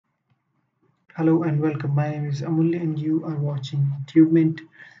Hello and welcome. My name is Amulya and you are watching TubeMint.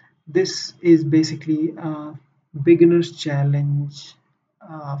 This is basically a beginner's challenge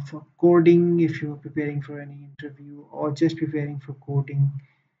for coding if you're preparing for any interview or just preparing for coding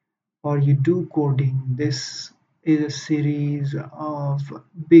or you do coding. This is a series of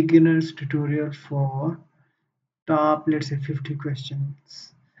beginners tutorial for top, let's say 50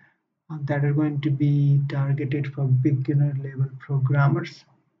 questions that are going to be targeted for beginner level programmers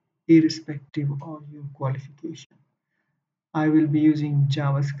irrespective of your qualification. I will be using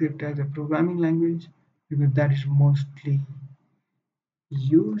JavaScript as a programming language because that is mostly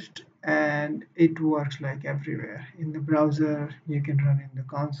used and it works like everywhere. In the browser, you can run in the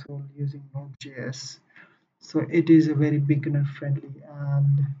console using Node.js. So it is a very beginner friendly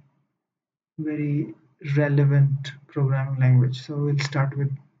and very relevant programming language. So we'll start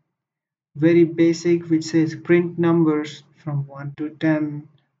with very basic, which says print numbers from 1 to 10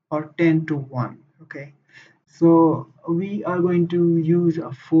 or 10 to 1. Okay. So we are going to use a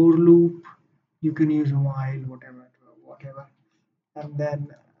for loop. You can use while, whatever. And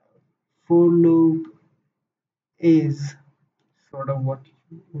then for loop is sort of what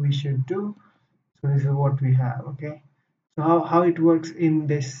we should do. So this is what we have. Okay. So how it works in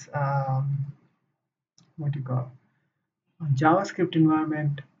this what you call a JavaScript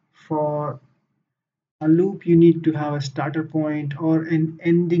environment. For a loop, you need to have a starter point or an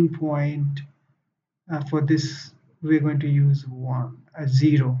ending point. For this, we're going to use a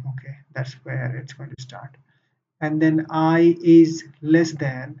 0. Okay, that's where it's going to start. And then I is less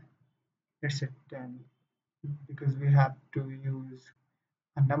than, let's say 10, because we have to use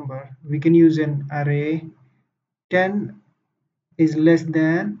a number. We can use an array. 10 is less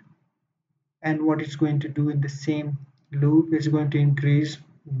than, and what it's going to do in the same loop is going to increase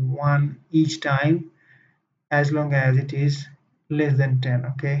 1 each time as long as it is less than 10.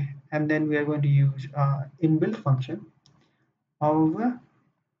 Okay, and then we are going to use inbuilt function of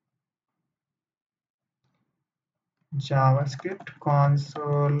JavaScript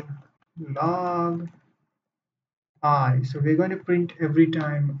console log I. So we're going to print every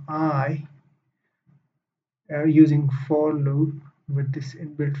time I using for loop with this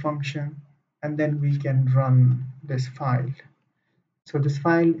inbuilt function, and then we can run this file. So this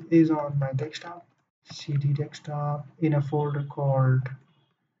file is on my desktop, cd desktop, in a folder called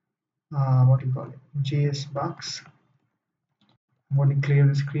what do you call it, JSBox. I'm going to clear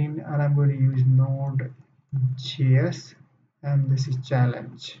the screen and I'm going to use node.js, and this is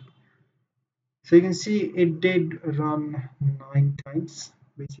challenge. So you can see it did run 9 times,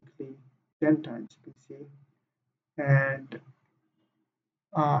 basically 10 times you can see, and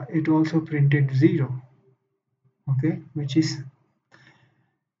it also printed 0. Okay, which is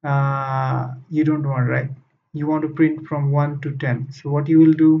you don't want, right? You want to print from 1 to 10. So what you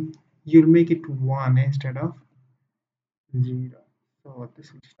will do, you'll make it 1 instead of 0. So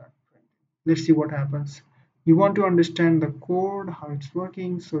this will start printing. Let's see what happens. You want to understand the code, how it's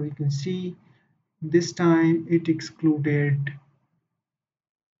working. So you can see this time it excluded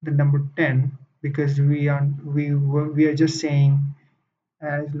the number 10 because we are just saying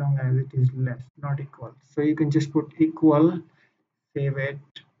as long as it is less, not equal. So you can just put equal, save it,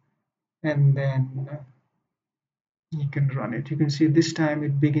 and then you can run it. You can see this time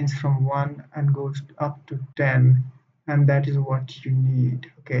it begins from 1 and goes up to 10, and that is what you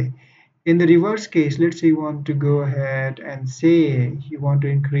need. Okay, in the reverse case, let's say you want to go ahead and say you want to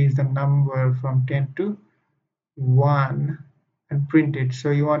increase the number from 10 to 1 and print it.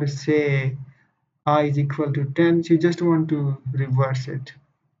 So you want to say I is equal to 10, so you just want to reverse it.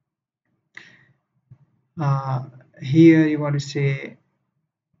 uh, Here you want to say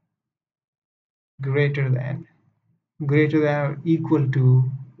greater than or equal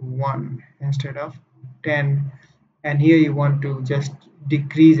to 1 instead of 10, and here you want to just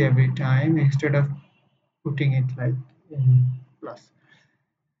decrease every time instead of putting it like in plus.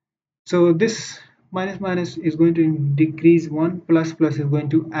 So this minus minus is going to decrease 1, plus plus is going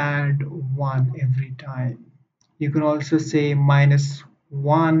to add 1 every time. You can also say minus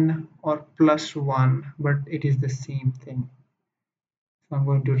 1 or plus 1, but it is the same thing. So I'm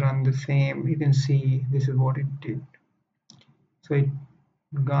going to run the same. You can see this is what it did. So it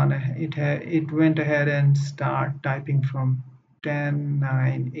went ahead and start typing from 10,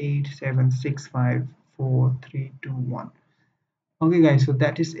 9, 8, 7, 6, 5, 4, 3, 2, 1. Okay guys, so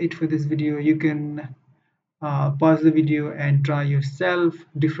that is it for this video. You can pause the video and try yourself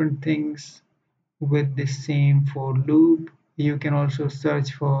different things with the same for loop. You can also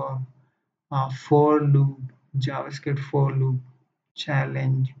search for for loop, JavaScript for loop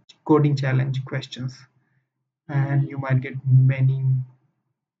challenge, coding challenge questions, and you might get many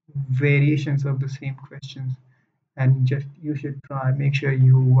variations of the same questions, and just you should try, make sure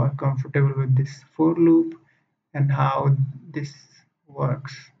you are comfortable with this for loop and how this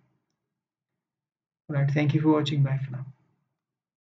works. All right, thank you for watching. Bye for now.